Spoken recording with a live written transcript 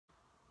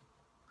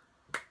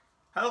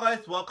Hello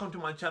guys, welcome to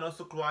my channel.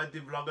 So Kumaar the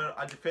vlogger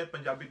ਅੱਜ ਫਿਰ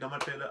ਪੰਜਾਬੀ ਨਵਾਂ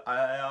trailer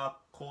ਆਇਆ ਆ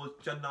ਖੋਜ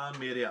ਚੰਨਾ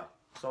ਮੇਰਿਆ।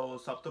 So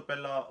ਸਭ ਤੋਂ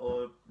ਪਹਿਲਾਂ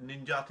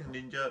ninja I think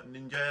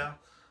ninja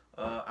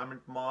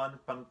Amit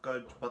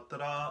Maan-Pankaj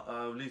Batra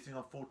releasing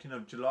on 14th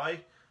of July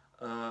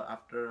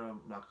after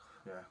like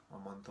a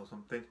month or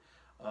something.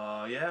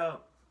 Yeah,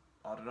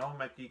 I don't know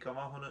मैं ਕੀ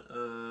ਕਵਾਂ ਹੁਣ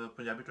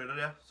ਪੰਜਾਬੀ ਟ੍ਰੇਲਰ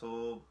ਆ। So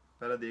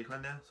ਪਹਿਲਾਂ ਦੇਖ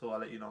ਲੈਂਦੇ ਆ। So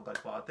I'll let you know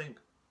guys what I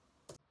think.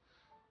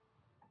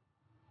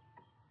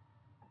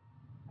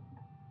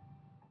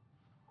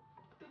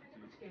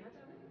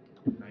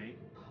 नहीं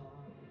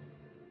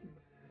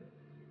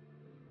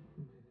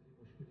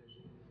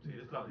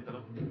serious ला दी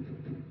तरफ मेरे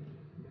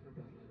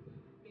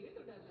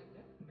तो डर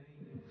लगता नहीं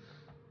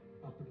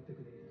अपनी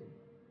तकदीर तो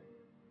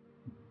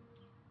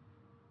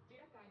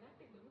जेड़ा कायनात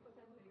ढिल्लों ਨੂੰ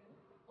ਪਸੰਦ ਹੋਏਗਾ ਨਾ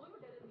ਉਹਨੂੰ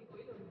ਡਰਨ ਦੀ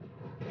ਕੋਈ ਲੋੜ ਨਹੀਂ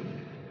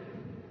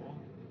ओ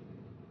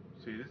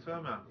सीरियस है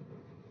मैं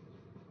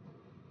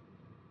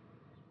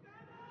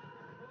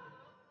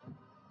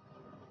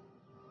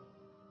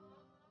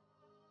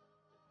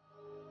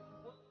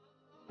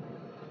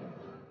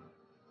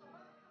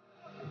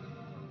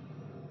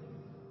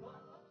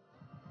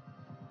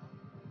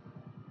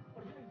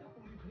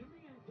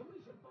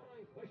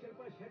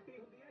ਸ਼ਿਲਪਾ ਸ਼ੈਟੀ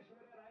ਹੁੰਦੀ ਹੈ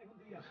ਸ਼ਿਵਰਾ ਰਾਏ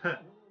ਹੁੰਦੀ ਆ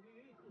ਉਹ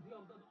ਵੀ ਤੁਸੀਂ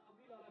ਆਪਦਾ ਨਾਮ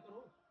ਵੀ ਲਾ ਲਿਆ ਕਰੋ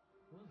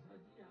ਉਹ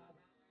ਸੱਚ ਯਾਦ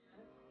ਆ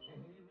ਇਹ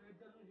ਮੈਂ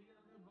ਤੈਨੂੰ ਜੀ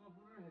ਆਪਣੇ ਬਾਪੂ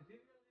ਨਾਲ ਹੱਟੀ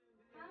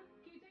ਹਾਂ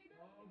ਕੀ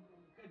ਚਾਹੀਦਾ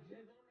ਕੱਚੇ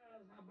ਤੋਂ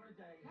ਨਾਲ ਸਾਬਣ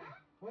ਚਾਹੀਦਾ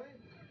ਓਏ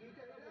ਕੀ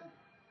ਚਾਹੀਦਾ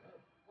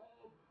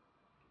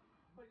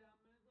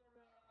ਪਜਾਮੇ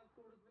ਤੋਂ ਨਾਲ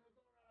ਕੁੜਤੇ ਤੋਂ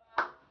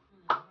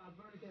ਨਾਲ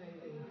ਸਾਬਣ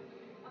ਚਾਹੀਦਾ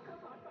ਅੱਖਾਂ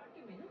ਫਾੜ ਕੇ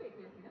ਮੈਨੂੰ ਦੇਖ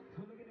ਲਿਆ ਸੀ ਨਾ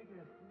ਤੁਹਾਨੂੰ ਕਿਹਨੇ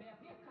ਕਿਹਾ ਮੈਂ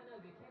ਆਪਣੀ ਅੱਖਾਂ ਨਾਲ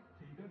ਦੇਖਿਆ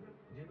ਠੀਕ ਹੈ ਫਿਰ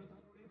ਜੇ ਮੈਂ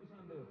ਤੁਹਾਨੂੰ ਨਹੀਂ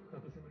ਪਸੰਦ ਤਾਂ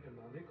ਤੁਸੀਂ ਮੇਰੇ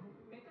ਨਾਲ ਦੇਖੋ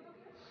ਮੈਂ ਕਦੋਂ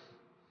ਕਿਹਾ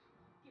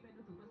ਕਿ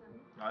ਮੈਨੂੰ ਤੂੰ ਪਸੰਦ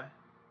हाय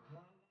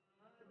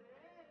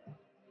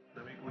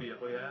नवी कुड़ी है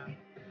कोई है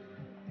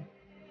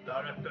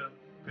डायरेक्टर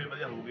फिर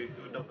बढ़िया होगी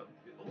क्यों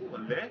ओ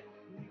बल्ले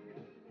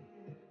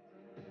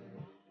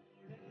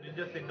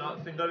निंजा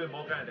सिंगर भी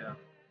बहुत घैंट है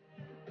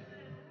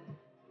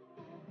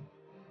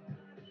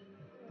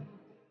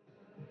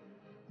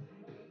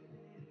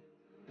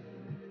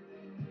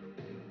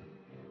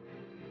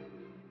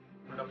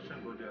प्रोडक्शन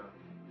गुड है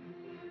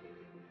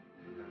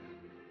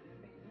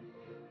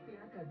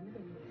प्यार कर दी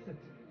तेरी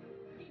सच्ची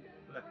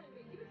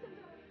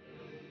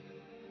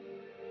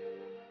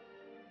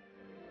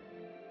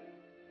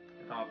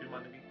आप ही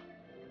मान गई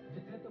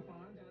जिथे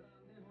तूफान ज्यादा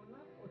आंदे हो ना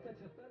उत्थे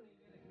छत्तां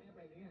नीवीं रखनियां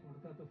पैंदियां हुण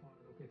तां तूफान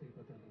रोके ते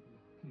पता लगू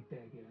की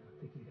टह गया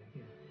ते की रह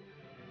गया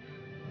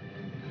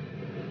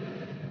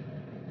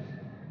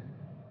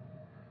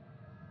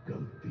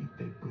गलती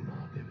ते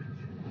गुनाह दे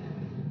विच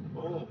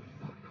ओ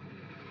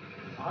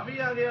आ भी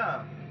आ गया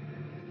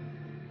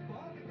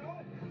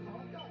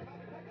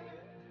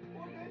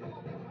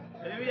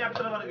ये भी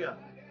एक्टर बन गया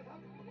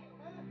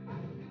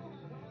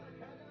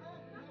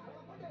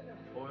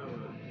ओए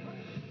ओए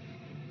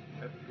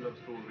लव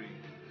स्टोरी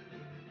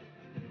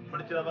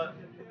बड़ी चला बात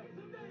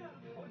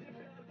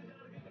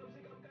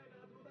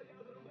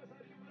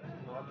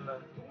अल्लाह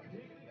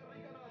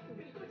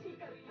बिल्कुल ठीक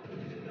कर रही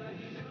है मैं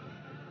जी नहीं सकता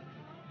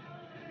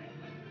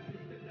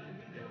तेरे बिना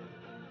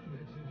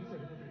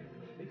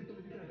एक तो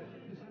मेरी भैन है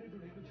जो सारी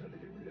दुनिया को छड्ड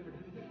के मेरे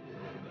बैठे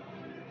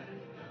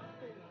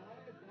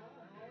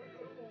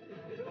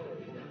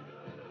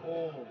ओ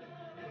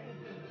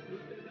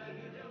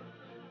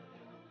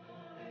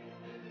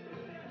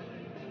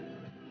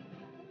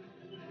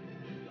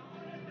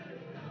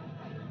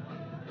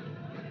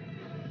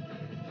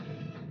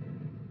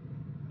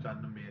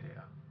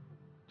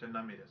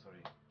Channa Mereya,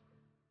 sorry.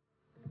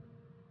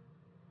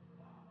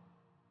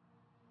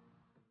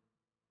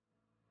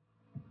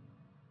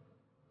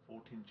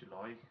 14th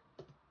July.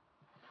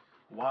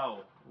 Wow.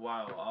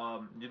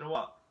 You know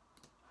what,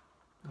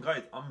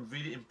 guys? I'm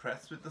really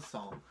impressed with the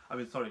song. I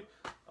mean, sorry.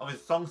 I mean,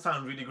 songs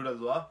sound really good as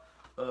well.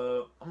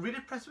 I'm really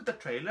impressed with the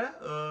trailer.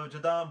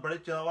 ਜਿੱਦਾਂ ਬੜੇ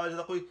ਚਲਾਵਾ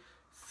ਜਿੱਦਾਂ ਕੋਈ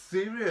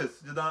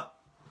serious ਜਿੱਦਾਂ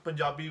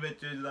ਪੰਜਾਬੀ ਵਿੱਚ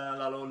ਜਿੱਦਾਂ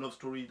ਲਾ ਲਓ love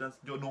story ਤਾਂ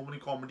ਜੋ ਨੋਰਮਲੀ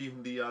ਕਾਮੇਡੀ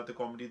ਹੁੰਦੀ ਆ ਤੇ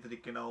ਕਾਮੇਡੀ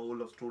ਤਰੀਕੇ ਨਾਲ ਉਹ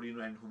ਲਵ ਸਟੋਰੀ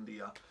ਨੂੰ ਐਂਡ ਹੁੰਦੀ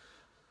ਆ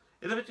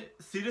ਇਹਦੇ ਵਿੱਚ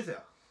ਸੀਰੀਅਸ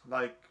ਆ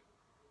ਲਾਈਕ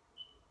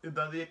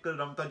ਇੱਦਾਂ ਦੀ ਇੱਕ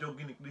ਰਮਤਾ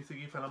ਜੋਗੀ ਨਿਕਲੀ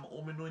ਸੀਗੀ ਫਿਲਮ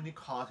ਉਹ ਮੈਨੂੰ ਇੰਨੀ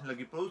ਖਾਸ ਨਹੀਂ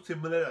ਲੱਗੀ ਪਰ ਉਹ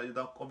ਸਿਮਿਲਰ ਆ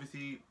ਜਿੱਦਾਂ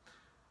obviously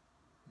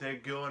their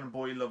girl and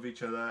boy love each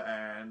other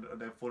and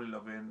they're fully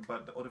loving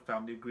but ਉਹਦੇ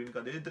ਫੈਮਿਲੀ ਗ੍ਰੀਨ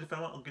ਕਰਦੇ ਇੱਧਰ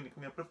ਫਿਲਮਾਂ ਅੱਗੇ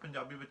ਨਿਕਲੀਆਂ ਪਰ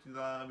ਪੰਜਾਬੀ ਵਿੱਚ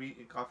ਤਾਂ ਵੀ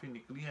ਕਾਫੀ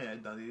ਨਿਕਲੀਆਂ ਆ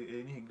ਇੱਦਾਂ ਦੀ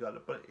ਇਹ ਨਹੀਂ ਗੱਲ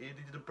ਪਰ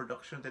ਇਹਦੀ ਜਦੋਂ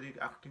ਪ੍ਰੋਡਕਸ਼ਨ ਤੇ ਇਹਦੀ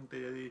ਐਕਟਿੰਗ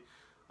ਤੇ ਇਹਦੀ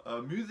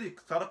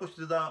ਮਿਊਜ਼ਿਕ ਸਾਰਾ ਕੁਛ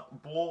ਜਿੱਦਾਂ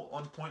ਬਹੁਤ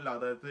ਔਨ ਪੁਆਇੰਟ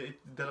ਲੱਗਦਾ ਤੇ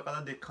ਦਿਲ ਕਰਦਾ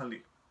ਦੇਖਣ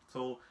ਲਈ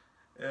ਸੋ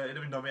ਇਹਦੇ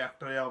ਵੀ ਨਵੇਂ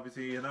ਐਕਟਰ ਆ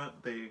ਓਬਵੀਅਸਲੀ ਹੈ ਨਾ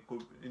ਤੇ ਕੋਈ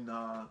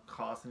ਇੰਨਾ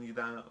ਖਾਸ ਨਹੀਂ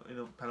ਤਾਂ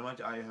ਫਿਲਮਾਂ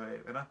 'ਚ ਆਏ ਹੋਏ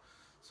ਹੈ ਨਾ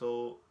ਸੋ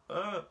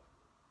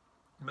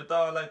ਮੈਂ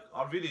ਤਾਂ ਲਾਈਕ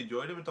ਆਈ ਰੀਲੀ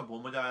ਇੰਜੋਇਡ ਮੈਨੂੰ ਤਾਂ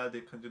ਬਹੁਤ ਮਜ਼ਾ ਆਇਆ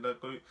ਦੇਖਣ ਜਿੱਦਾਂ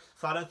ਕੋਈ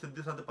ਸਾਰਿਆਂ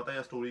ਸਿੱਧੇ ਸਾਧੇ ਪਤਾ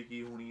ਆ ਸਟੋਰੀ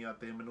ਕੀ ਹੋਣੀ ਆ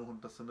ਤੇ ਮੈਨੂੰ ਹੁਣ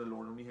ਦੱਸਣ ਦੀ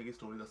ਲੋੜ ਨਹੀਂ ਹੈਗੀ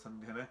ਸਟੋਰੀ ਦੱਸਣ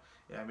ਦੀ ਹੈ ਨਾ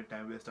ਐਵੇਂ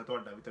ਟਾਈਮ ਵੇਸਟ ਆ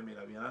ਤੁਹਾਡਾ ਵੀ ਤੇ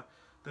ਮੇਰਾ ਵੀ ਹੈ ਨਾ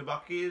ਤੇ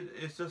ਬਾਕੀ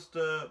it's just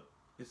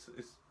it's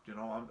you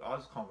know I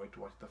just Kant wait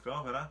to watch the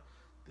film ਹੈ ਨਾ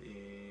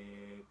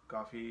ਤੇ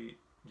ਕਾਫੀ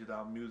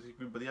ਜਿੱਦਾਂ ਮਿਊਜ਼ਿਕ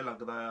ਵੀ ਵਧੀਆ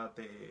ਲੱਗਦਾ ਆ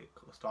ਤੇ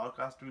ਸਟਾਰ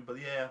ਕਾਸਟ ਵੀ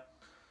ਵਧੀਆ ਆ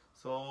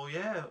ਸੋ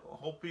ਯਾ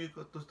ਹੋਪ ਯੂ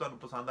ਤੁਹਾਨੂੰ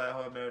ਪਸੰਦ ਆਇਆ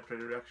ਹੋਇਆ ਮੇਰਾ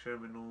ਟ੍ਰੇਲਰ ਰਿਐਕਸ਼ਨ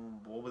ਮੈਨੂੰ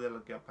ਬਹੁਤ ਵਧੀਆ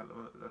ਲੱਗਿਆ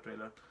ਫਿਲਮ ਦਾ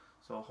ਟ੍ਰੇਲਰ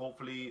ਸੋ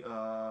ਹੋਪਫੁਲੀ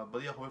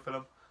ਵਧੀਆ ਹੋਵੇ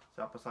ਫਿਲਮ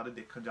ਤੇ ਆਪਾਂ ਸਾਰੇ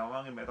ਦੇਖਣ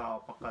ਜਾਵਾਂਗੇ ਮੈਂ ਤਾਂ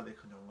ਪੱਕਾ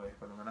ਦੇਖਣ ਜਾਊਂਗਾ ਇਹ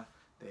ਫਿਲਮ ਹੈ ਨਾ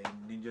ਤੇ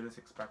ਨਿੰਜਾ ਨੇ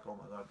 6 pack, oh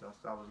my god,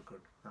 that was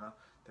good ਹੈ ਨਾ,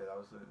 ਤੇ that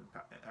was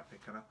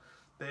epic ਹੈ ਨਾ।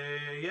 ਤੇ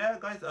yeah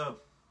guys,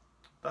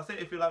 that's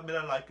it। if you like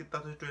ਮੇਰਾ like ਕੀਤਾ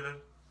ਤੁਸੀਂ trailer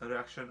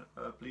reaction,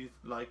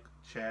 please like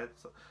share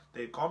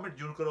ਤੇ ਕਮੈਂਟ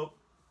ਜ਼ਰੂਰ ਕਰੋ,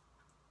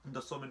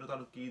 ਦੱਸੋ ਮੈਨੂੰ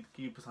ਤੁਹਾਨੂੰ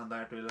ਕੀ ਪਸੰਦ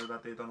ਆਇਆ ਟ੍ਰੇਲਰ ਦਾ,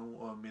 ਤੇ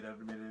ਤੁਹਾਨੂੰ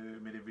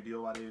ਮੇਰੇ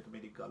ਵੀਡੀਓ ਬਾਰੇ,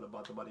 ਮੇਰੀ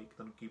ਗੱਲਬਾਤ ਬਾਰੇ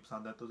ਤੁਹਾਨੂੰ ਕੀ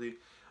ਪਸੰਦ ਹੈ। ਤੁਸੀਂ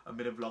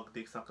ਮੇਰੇ ਵਲੌਗ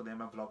ਦੇਖ ਸਕਦੇ ਆ,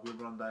 ਮੈਂ ਵਲੌਗ ਵੀ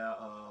ਬਣਾਉਂਦਾ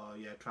ਆ,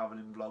 ਜਾਂ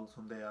ਟਰੈਵਲਿੰਗ ਵਲੌਗਸ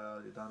ਹੁੰਦੇ ਆ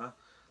ਜਿੱਦਾਂ ਨਾ,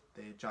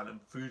 ਤੇ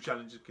ਫੂਡ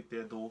ਚੈਲੰਜ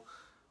ਕੀਤੇ 2।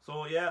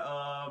 ਸੋ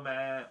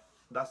ਮੈਂ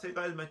ਦੱਸ ਇਟ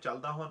ਗਾਇਜ਼, ਮੈਂ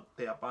ਚੱਲਦਾ ਹੁਣ,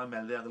 ਤੇ ਆਪਾਂ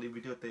ਮਿਲਦੇ ਅਗਲੀ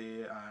ਵੀਡੀਓ ਤੇ,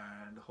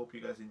 and hope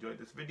you guys enjoy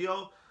this video.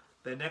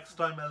 ਤੇ ਨੈਕਸਟ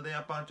ਟਾਈਮ ਮਿਲਦੇ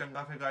ਆਪਾਂ।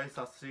 ਚੰਗਾ ਫਿਰ ਗਾਇਜ਼,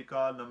 ਸਤਿ ਸ਼੍ਰੀ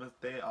ਅਕਾਲ,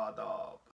 ਨਮਸਤੇ, ਆਦਾਬ।